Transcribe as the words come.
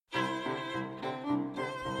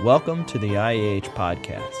Welcome to the IAH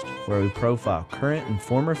podcast, where we profile current and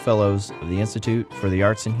former fellows of the Institute for the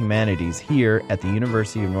Arts and Humanities here at the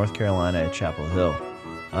University of North Carolina at Chapel Hill.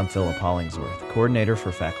 I'm Philip Hollingsworth, coordinator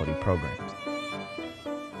for faculty programs.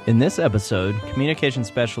 In this episode, communication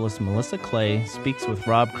specialist Melissa Clay speaks with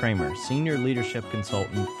Rob Kramer, senior leadership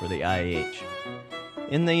consultant for the IAH.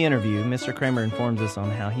 In the interview, Mr. Kramer informs us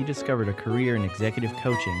on how he discovered a career in executive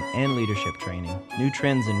coaching and leadership training, new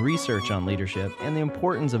trends in research on leadership, and the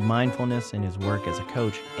importance of mindfulness in his work as a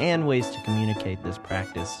coach, and ways to communicate this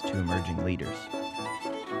practice to emerging leaders.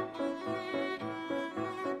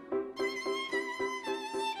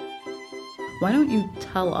 Why don't you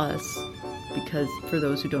tell us, because for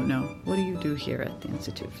those who don't know, what do you do here at the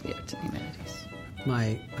Institute for the Arts and Humanities?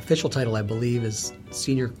 My official title, I believe, is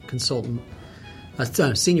Senior Leadership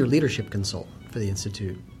Consultant for the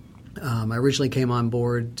Institute. I originally came on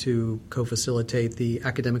board to co-facilitate the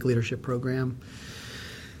academic leadership program,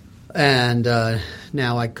 and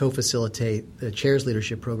now I co-facilitate the chair's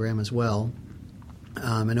leadership program as well.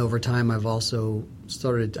 And over time, I've also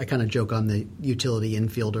started, I kind of joke I'm the utility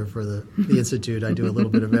infielder for the Institute. I do a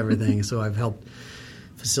little bit of everything. So I've helped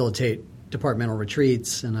facilitate departmental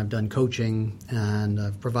retreats, and I've done coaching, and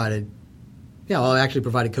I've provided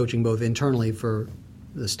coaching both internally for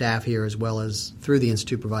the staff here as well as through the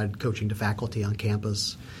Institute, provided coaching to faculty on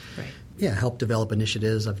campus. Right. Yeah, helped develop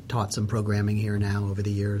initiatives. I've taught some programming here now over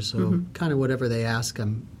the years. So kind of whatever they ask,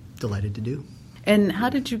 I'm delighted to do. And how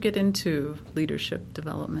did you get into leadership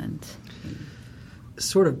development?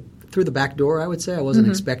 Sort of through the back door, I would say. I wasn't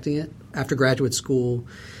expecting it. After graduate school,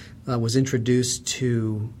 I was introduced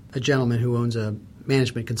to a gentleman who owns a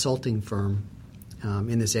management consulting firm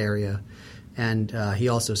in this area. And he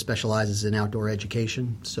also specializes in outdoor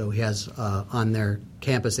education. So he has on their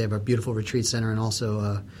campus, they have a beautiful retreat center and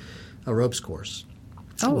also a ropes course,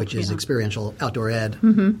 which is experiential outdoor ed.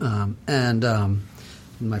 And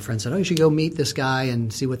my friend said, you should go meet this guy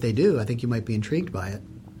and see what they do. I think you might be intrigued by it.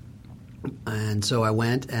 And so I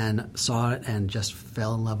went and saw it and just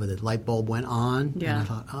fell in love with it. Light bulb went on, and I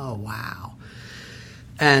thought, oh, wow.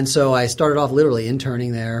 And so I started off literally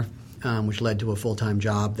interning there, which led to a full-time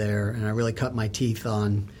job there. And I really cut my teeth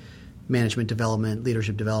on management development,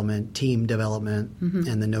 leadership development, team development,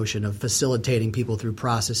 and the notion of facilitating people through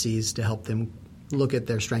processes to help them look at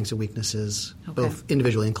their strengths and weaknesses, both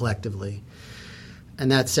individually and collectively.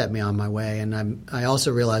 And that set me on my way. And I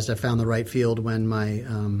also realized I found the right field when my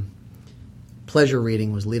pleasure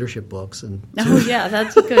reading was leadership books. And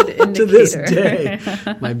that's a good indicator. To this day,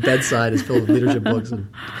 my bedside is filled with leadership books. And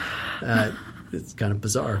it's kind of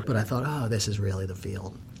bizarre. But I thought, this is really the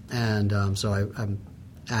field. And so I'm an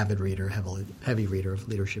avid reader, heavy reader of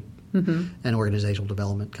leadership and organizational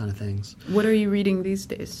development kind of things. What are you reading these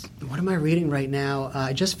days? What am I reading right now?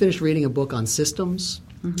 I just finished reading a book on systems.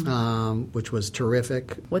 Which was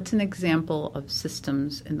terrific. What's an example of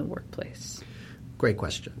systems in the workplace? Great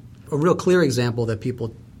question. A real clear example that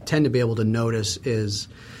people tend to be able to notice is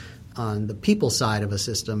on the people side of a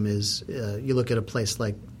system is you look at a place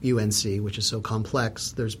like UNC, which is so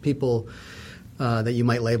complex. There's people that you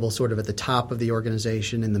might label sort of at the top of the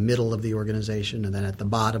organization, in the middle of the organization, and then at the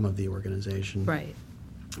bottom of the organization. Right.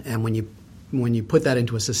 And when you put that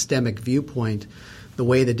into a systemic viewpoint, the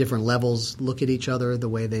way the different levels look at each other, the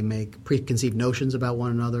way they make preconceived notions about one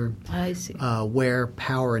another. I see. Where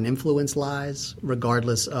power and influence lies, in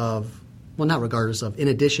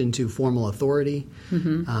addition to formal authority.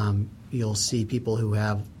 You'll see people who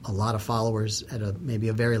have a lot of followers at maybe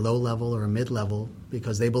a very low level or a mid-level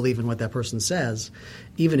because they believe in what that person says,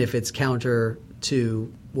 even if it's counter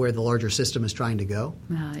to where the larger system is trying to go.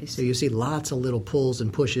 Nice. So you see lots of little pulls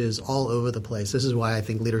and pushes all over the place. This is why I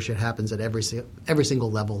think leadership happens at every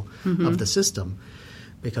single level of the system,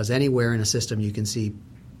 because anywhere in a system you can see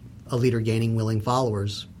a leader gaining willing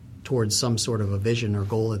followers towards some sort of a vision or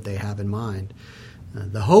goal that they have in mind.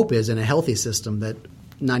 The hope is in a healthy system that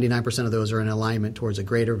 99% of those are in alignment towards a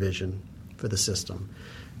greater vision for the system.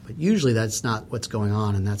 But usually that's not what's going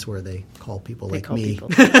on, and that's where they call people like me to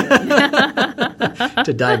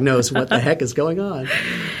diagnose what the heck is going on.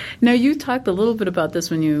 Now, you talked a little bit about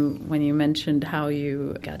this when you mentioned how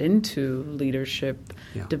you got into leadership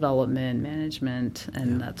development, management,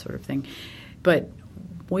 and that sort of thing. But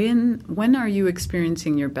when are you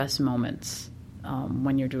experiencing your best moments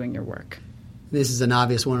when you're doing your work? This is an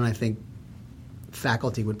obvious one, and I think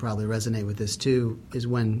faculty would probably resonate with this too, is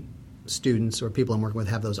when students or people I'm working with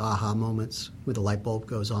have those aha moments where the light bulb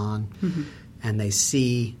goes on and they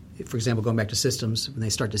see, for example, going back to systems, when they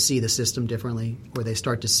start to see the system differently, or they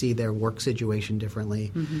start to see their work situation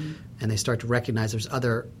differently, and they start to recognize there's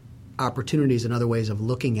other opportunities and other ways of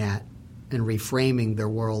looking at and reframing their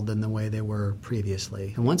world than the way they were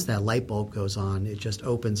previously. And once that light bulb goes on, it just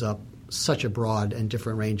opens up such a broad and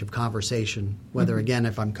different range of conversation, whether, again,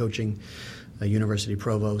 if I'm coaching a university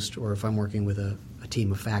provost or if I'm working with a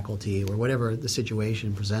team of faculty or whatever the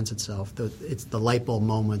situation presents itself. It's the light bulb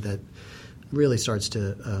moment that really starts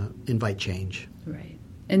to invite change. Right.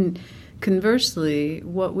 And conversely,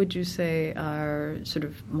 what would you say are sort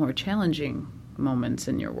of more challenging moments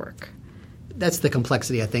in your work? That's the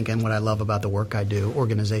complexity, I think, and what I love about the work I do,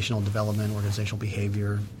 organizational development, organizational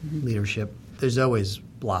behavior, leadership. There's always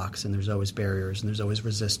blocks and there's always barriers and there's always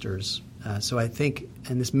resistors. So I think,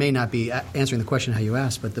 and this may not be answering the question how you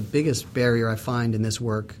asked, but the biggest barrier I find in this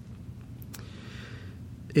work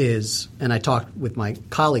is, and I talked with my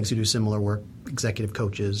colleagues who do similar work, executive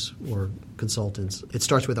coaches or consultants, it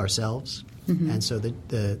starts with ourselves. And so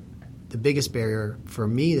the biggest barrier for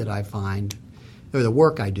me that I find, or the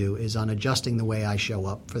work I do, is on adjusting the way I show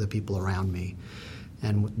up for the people around me.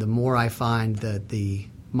 And the more I find that the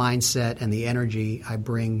mindset and the energy I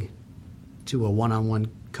bring to a one-on-one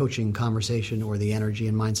coaching conversation or the energy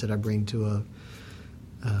and mindset I bring to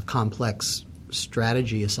a complex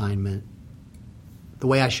strategy assignment, the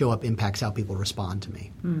way I show up impacts how people respond to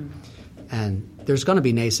me. And there's going to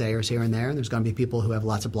be naysayers here and there, and there's going to be people who have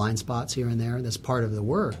lots of blind spots here and there, and that's part of the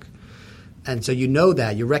work. And so you know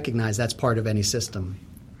that, you recognize that's part of any system.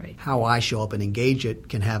 Right. How I show up and engage it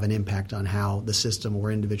can have an impact on how the system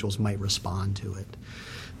or individuals might respond to it.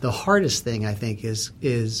 The hardest thing, I think,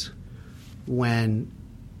 is when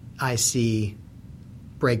I see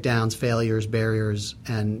breakdowns, failures, barriers,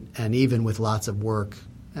 and even with lots of work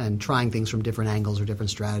and trying things from different angles or different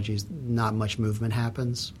strategies, not much movement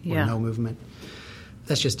happens or no movement.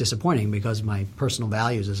 That's just disappointing because my personal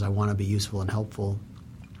values is I want to be useful and helpful,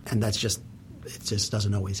 and it just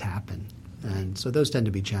doesn't always happen. And so those tend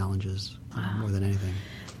to be challenges more than anything.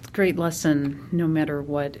 Great lesson, no matter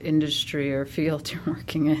what industry or field you're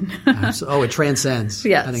working in. It transcends.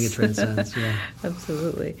 Yes. I think it transcends, yeah.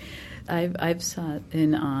 Absolutely. I've sat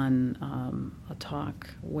in on a talk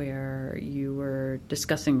where you were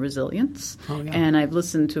discussing resilience, and I've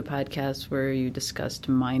listened to a podcast where you discussed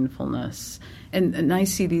mindfulness, and I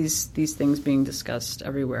see these things being discussed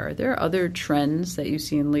everywhere. Are there other trends that you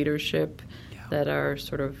see in leadership that are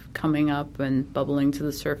sort of coming up and bubbling to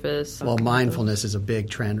the surface? Well, mindfulness is a big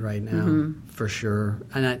trend right now, for sure.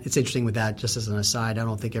 And it's interesting with that, just as an aside, I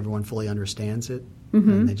don't think everyone fully understands it,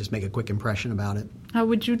 and they just make a quick impression about it. How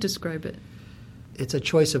would you describe it? It's a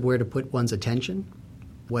choice of where to put one's attention,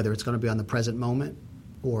 whether it's going to be on the present moment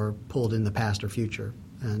or pulled in the past or future.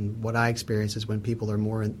 And what I experience is when people are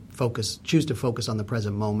more choose to focus on the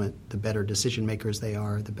present moment, the better decision makers they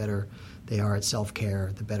are, the better they are at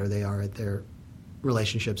self-care, the better they are at their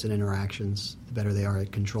relationships and interactions, the better they are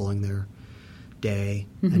at controlling their day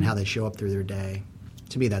and how they show up through their day.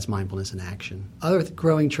 To me, that's mindfulness in action. Other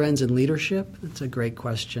growing trends in leadership, that's a great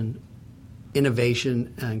question.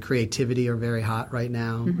 Innovation and creativity are very hot right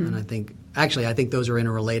now, and I think those are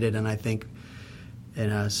interrelated, and I think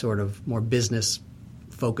in a sort of more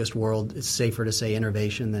business-focused world, it's safer to say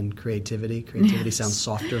innovation than creativity. Creativity sounds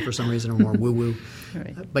softer for some reason, or more woo-woo.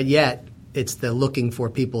 Right. But yet, it's the looking for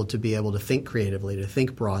people to be able to think creatively, to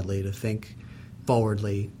think broadly, to think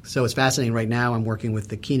forwardly. So it's fascinating. Right now I'm working with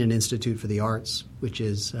the Keenan Institute for the Arts, which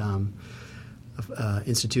is an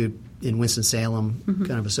institute in Winston-Salem,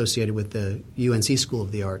 kind of associated with the UNC School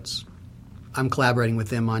of the Arts. I'm collaborating with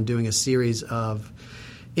them on doing a series of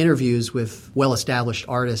interviews with well-established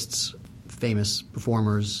artists, famous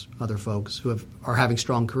performers, other folks who are having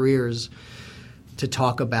strong careers, to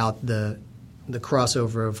talk about the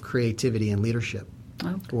crossover of creativity and leadership,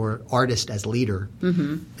 or artist as leader.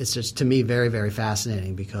 It's just, to me, very, very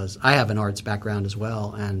fascinating because I have an arts background as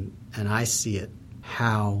well, and I see it,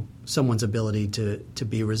 how someone's ability to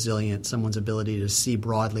be resilient, someone's ability to see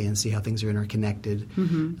broadly and see how things are interconnected,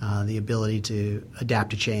 the ability to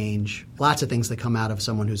adapt to change, lots of things that come out of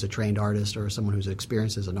someone who's a trained artist or someone who's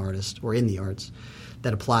experienced as an artist or in the arts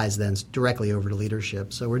that applies then directly over to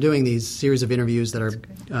leadership. So we're doing these series of interviews that are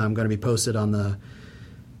going to be posted on the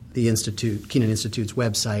Keenan Institute's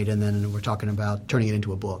website, and then we're talking about turning it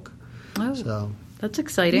into a book. So that's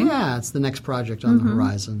exciting. Yeah, it's the next project on the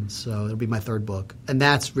horizon. So it'll be my third book. And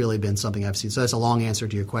that's really been something I've seen. So that's a long answer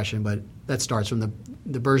to your question, but that starts from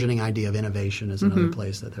the burgeoning idea of innovation as another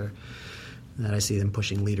place that I see them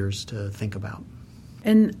pushing leaders to think about.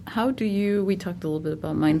 And we talked a little bit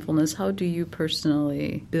about mindfulness. How do you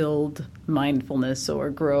personally build mindfulness or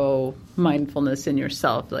grow mindfulness in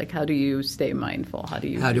yourself? Like, how do you stay mindful? How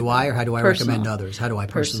do I recommend others? How do I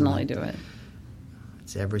personally do it?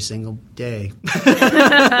 It's every single day.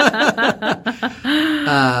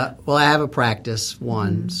 Well, I have a practice,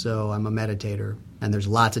 so I'm a meditator, and there's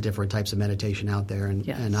lots of different types of meditation out there,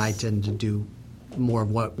 and I tend to do more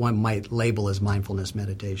of what one might label as mindfulness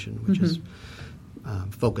meditation, which is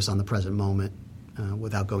focus on the present moment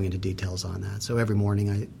without going into details on that. So every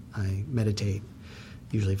morning I meditate,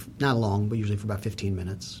 usually not long, but usually for about 15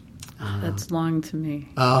 minutes. That's long to me.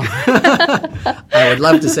 I would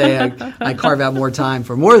love to say I carve out more time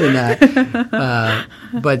for more than that.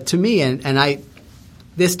 But to me,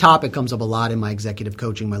 this topic comes up a lot in my executive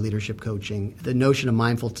coaching, my leadership coaching. The notion of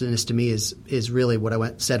mindfulness to me is really what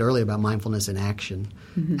I said earlier about mindfulness in action.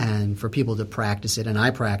 And for people to practice it, and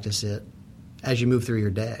I practice it, as you move through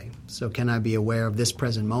your day. So can I be aware of this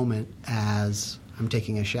present moment as I'm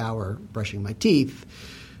taking a shower, brushing my teeth,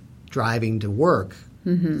 driving to work?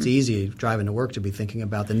 It's easy driving to work to be thinking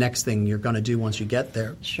about the next thing you're going to do once you get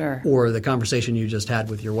there. Sure. Or the conversation you just had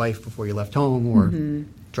with your wife before you left home, or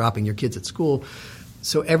dropping your kids at school.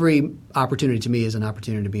 So every opportunity to me is an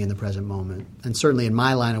opportunity to be in the present moment. And certainly in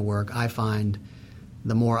my line of work, I find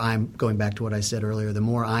the more I'm, going back to what I said earlier, the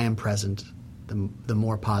more I am present, the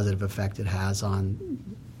more positive effect it has on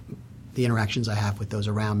the interactions I have with those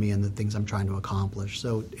around me and the things I'm trying to accomplish.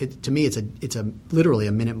 So to me, it's literally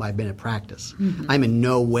a minute-by-minute practice. I'm in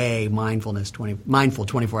no way mindful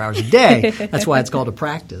 24 hours a day. That's why it's called a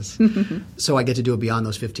practice. So I get to do it beyond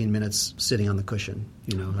those 15 minutes sitting on the cushion.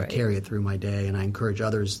 I carry it through my day, and I encourage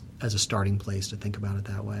others as a starting place to think about it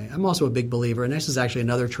that way. I'm also a big believer, and this is actually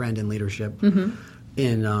another trend in leadership,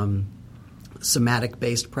 in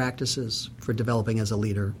somatic-based practices for developing as a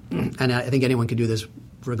leader. And I think anyone can do this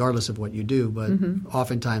regardless of what you do, but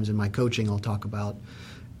oftentimes in my coaching I'll talk about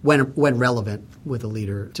when relevant with a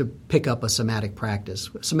leader to pick up a somatic practice.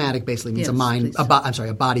 Somatic basically means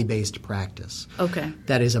a body-based practice. Okay.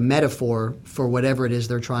 That is a metaphor for whatever it is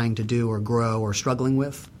they're trying to do or grow or struggling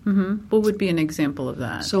with. What would be an example of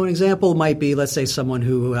that? So an example might be, let's say, someone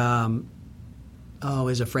who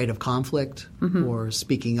is afraid of conflict or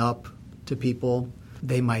speaking up to people.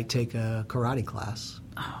 They might take a karate class.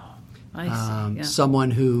 I see, yeah.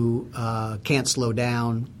 Someone who can't slow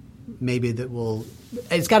down, maybe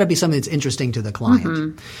it's got to be something that's interesting to the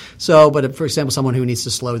client. So, but for example, someone who needs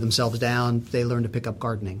to slow themselves down, they learn to pick up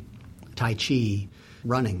gardening, Tai Chi,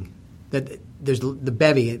 running. There's the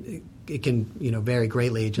bevy. It can vary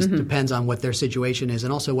greatly. It just depends on what their situation is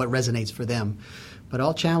and also what resonates for them. But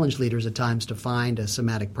I'll challenge leaders at times to find a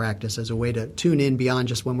somatic practice as a way to tune in beyond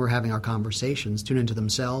just when we're having our conversations, tune into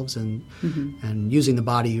themselves, and using the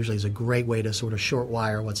body usually is a great way to sort of short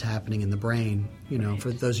wire what's happening in the brain.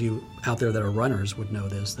 For those of you out there that are runners would know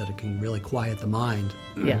this, that it can really quiet the mind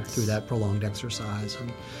through that prolonged exercise.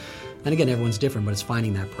 And again, everyone's different, but it's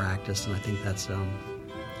finding that practice, and I think that's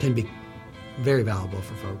can be very valuable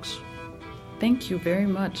for folks. Thank you very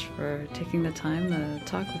much for taking the time to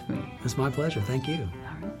talk with me. It's my pleasure. Thank you.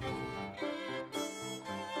 All right.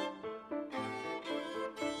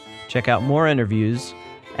 Check out more interviews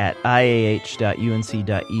at iah.unc.edu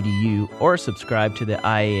or subscribe to the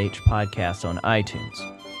IAH podcast on iTunes.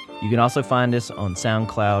 You can also find us on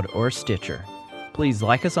SoundCloud or Stitcher. Please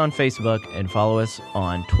like us on Facebook and follow us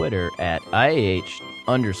on Twitter at IAH_UNC.